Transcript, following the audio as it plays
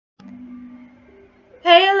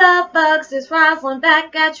Hey love folks, it's Roslynn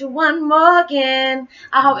back at you one more again.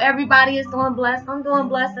 I hope everybody is doing blessed. I'm doing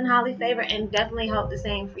blessed and highly favored, and definitely hope the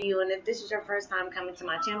same for you. And if this is your first time coming to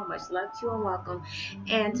my channel, much love to you and welcome.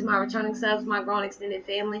 And to my returning subs, my growing extended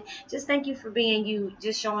family, just thank you for being you,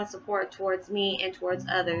 just showing support towards me and towards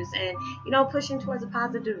others, and pushing towards a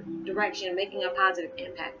positive direction, making a positive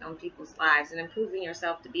impact on people's lives, and improving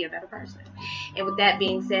yourself to be a better person. And with that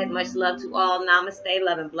being said, much love to all. Namaste,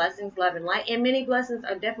 love and blessings, love and light, and many blessings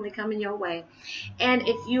are definitely coming your way. And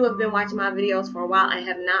if you have been watching my videos for a while and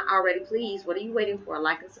have not already, please, what are you waiting for?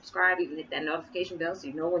 Like and subscribe. You can hit that notification bell so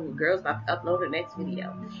you know when your girl's about to upload the next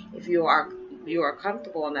video. If you are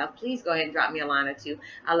comfortable enough, please go ahead and drop me a line or two.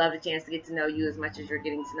 I love the chance to get to know you as much as you're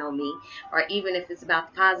getting to know me, or even if it's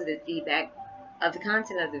about the positive feedback of the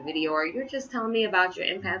content of the video, or you're just telling me about your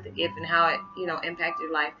empathic gift and how it impacted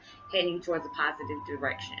your life, heading you towards a positive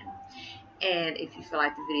direction. And if you feel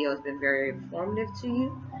like the video has been very informative to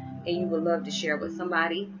you and you would love to share with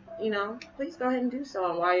somebody, please go ahead and do so.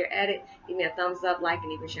 And while you're at it, give me a thumbs up, like,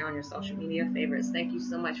 and even share on your social media favorites. Thank you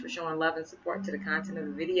so much for showing love and support to the content of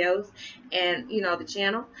the videos and the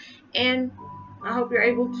channel. And I hope you're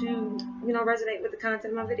able to resonate with the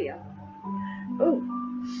content of my video.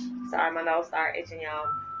 Ooh, sorry, my nose started itching, y'all.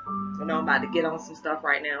 I know I'm about to get on some stuff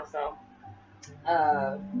right now, so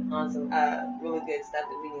on some really good stuff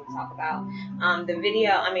that we need to talk about.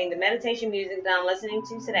 The meditation music that I'm listening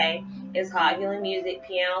to today is called healing music,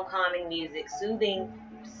 piano calming music, soothing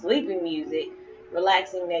sleeping music,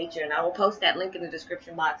 relaxing nature, and I will post that link in the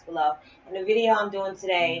description box below. And the video I'm doing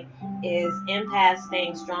today is Empaths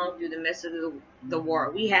staying strong through the midst of the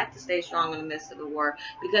war. We have to stay strong in the midst of the war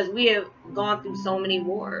because we have gone through so many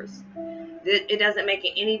wars. It doesn't make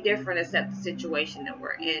it any different except the situation that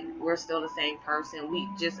we're in. We're still the same person. We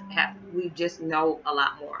just know a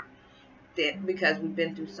lot more because we've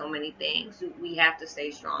been through so many things. We have to stay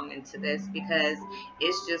strong into this because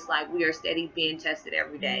it's just like we are steady being tested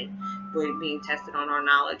every day. We're being tested on our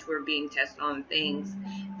knowledge. We're being tested on things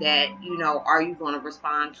that, are you going to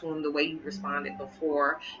respond to them the way you responded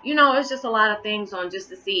before? It's just a lot of things on just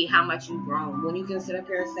to see how much you've grown. When you can sit up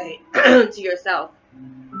here and say to yourself,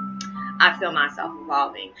 I feel myself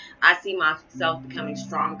evolving. I see myself becoming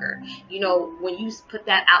stronger. When you put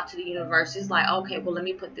that out to the universe, it's like, okay, well, let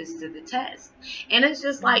me put this to the test. And it's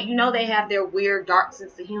just like, they have their weird, dark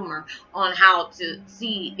sense of humor on how to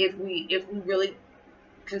see if we really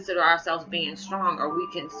consider ourselves being strong, or we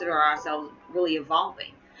consider ourselves really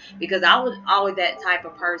evolving. Because I was always that type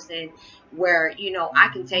of person where, I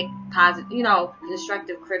can take positive,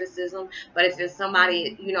 constructive criticism. But if it's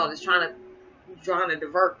somebody, that's trying to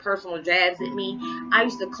divert personal jabs at me, I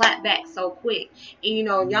used to clap back so quick.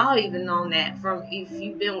 And y'all even known that from, if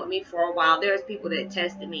you've been with me for a while, there's people that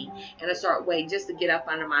tested me in a certain way just to get up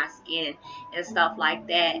under my skin and stuff like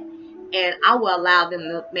that. And I will allow them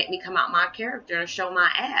to make me come out my character and show my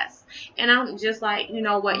ass. And I'm just like,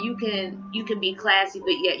 what, you can be classy,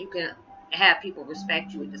 but yet you can have people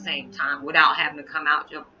respect you at the same time without having to come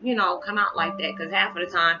out like that. Because half of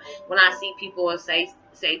the time when I see people say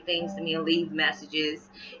things to me and leave messages,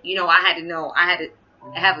 I had to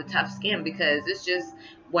have a tough skin, because it's just,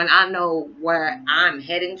 when I know where I'm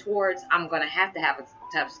heading towards, I'm going to have a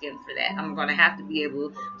tough skin for that. I'm going to have to be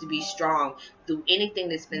able to be strong through anything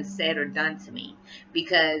that's been said or done to me,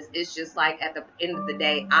 because it's just like, at the end of the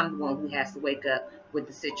day, I'm the one who has to wake up with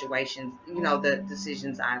the situations, the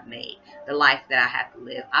decisions I've made, the life that I have to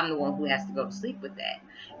live. I'm the one who has to go to sleep with that.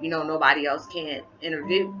 Nobody else can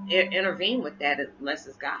intervene with that unless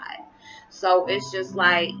it's God. So it's just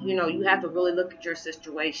like, you have to really look at your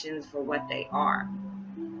situations for what they are.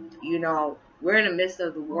 We're in the midst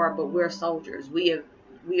of the war, but we're soldiers. We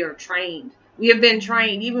are trained. We have been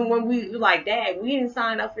trained. Even when we like, Dad, we didn't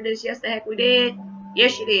sign up for this. Yes, the heck we did.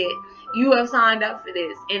 Yes, you did. You have signed up for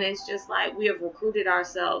this. And it's just like, we have recruited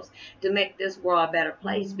ourselves to make this world a better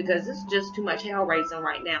place, because it's just too much hell raising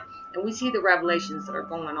right now. And we see the revelations that are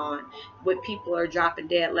going on, with people are dropping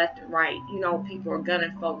dead left and right. People are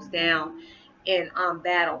gunning folks down in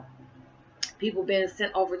battle. People being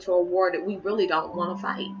sent over to a war that we really don't want to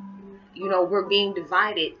fight. We're being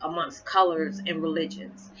divided amongst colors and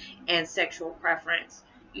religions and sexual preference.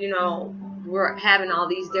 We're having all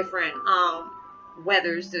these different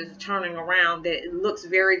weathers that's turning around that looks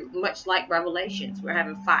very much like Revelations. We're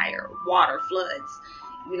having fire, water, floods,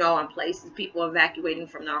 in places, people evacuating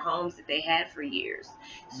from their homes that they had for years.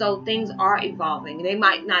 So things are evolving. They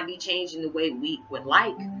might not be changing the way we would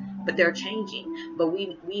like, but they're changing. But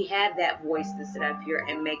we have that voice to sit up here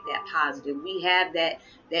and make that positive. We have that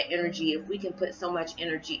energy. If we can put so much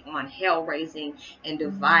energy on hell raising and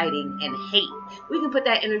dividing and hate, we can put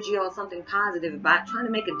that energy on something positive about trying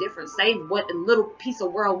to make a difference, save what little piece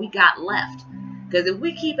of world we got left. Because if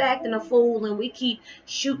we keep acting a fool and we keep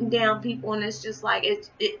shooting down people, and it's just like,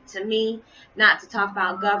 it to me, not to talk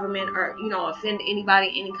about government or, you know, offend anybody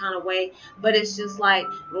any kind of way, but it's just like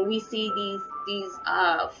when we see these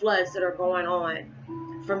floods that are going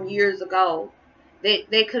on from years ago,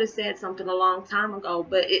 they could have said something a long time ago,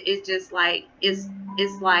 but it's just like, it's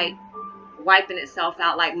like wiping itself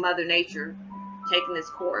out, like Mother Nature taking its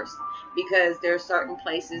course, because there are certain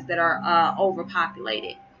places that are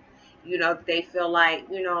overpopulated. You know, they feel like,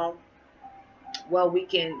 you know, well, we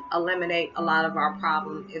can eliminate a lot of our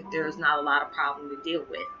problem if there's not a lot of problem to deal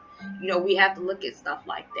with. You know, we have to look at stuff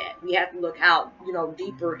like that. We have to look out, you know,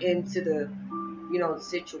 deeper into the, you know, the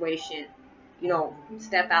situation, you know,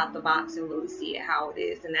 step out the box and really see it how it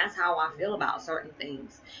is. And that's how I feel about certain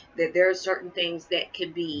things, that there are certain things that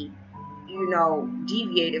could be, you know,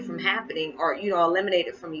 deviated from happening, or, you know,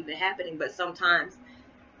 eliminated from even happening. But sometimes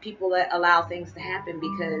people allow things to happen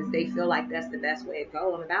because they feel like that's the best way of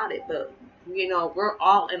going about it. But, you know, we're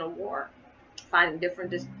all in a war, fighting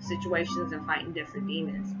different situations and fighting different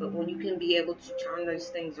demons. But when you can be able to turn those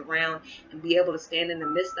things around and be able to stand in the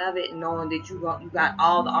midst of it, and knowing that you got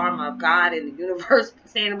all the armor of God and the universe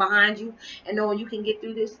standing behind you, and knowing you can get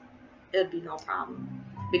through this, it'll be no problem.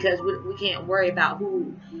 Because we can't worry about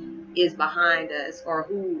who is behind us or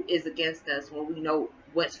who is against us when we know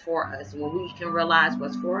what's for us. When we can realize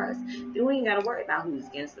what's for us, then we ain't got to worry about who's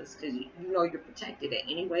against us, because you know you're protected in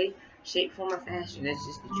any way, shape, form, or fashion. It's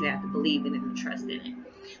just that you have to believe in it and trust in it.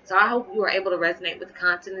 So I hope you are able to resonate with the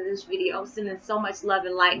content of this video. Sending so much love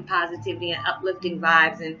and light and positivity and uplifting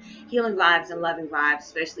vibes and healing vibes and loving vibes,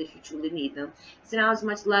 especially if you truly need them. Send out as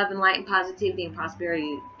much love and light and positivity and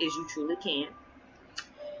prosperity as you truly can.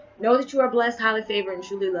 Know that you are blessed, highly favored, and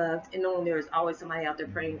truly loved, and knowing there is always somebody out there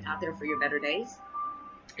praying out there for your better days.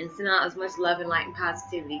 And send out as much love and light and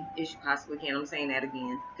positivity as you possibly can. I'm saying that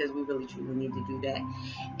again because we really truly need to do that.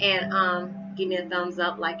 And give me a thumbs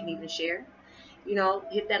up, like, and even share. You know,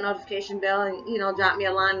 hit that notification bell, and, you know, drop me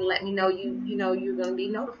a line and let me know you know you're going to be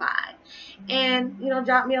notified. And, you know,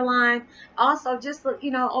 drop me a line. Also, just,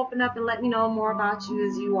 you know, open up and let me know more about you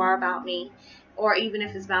as you are about me. Or even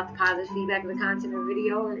if it's about the positive feedback of the content of the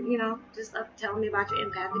video, or, you know, just telling me about your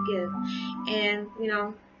empathic gift. And, you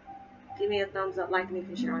know, give me a thumbs up, like, and you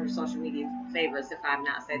can share on your social media favorites if I've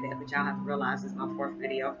not said that, but y'all have to realize it's my 4th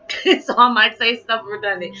video. So I might say stuff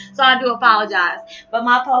redundant. So I do apologize. But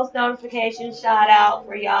my post notification shout out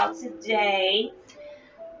for y'all today.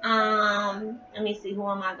 Let me see, who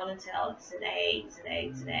am I gonna tell today?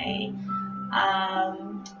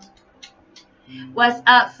 What's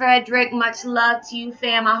up, Frederick? Much love to you,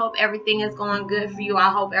 fam. I hope everything is going good for you. I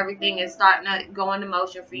hope everything is starting to go into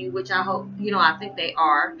motion for you, which I hope, you know, I think they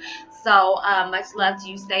are. So much love to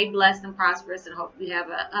you. Stay blessed and prosperous, and hope you have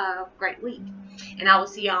a great week. And I will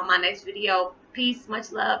see you on my next video. Peace,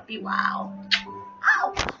 much love, be wild.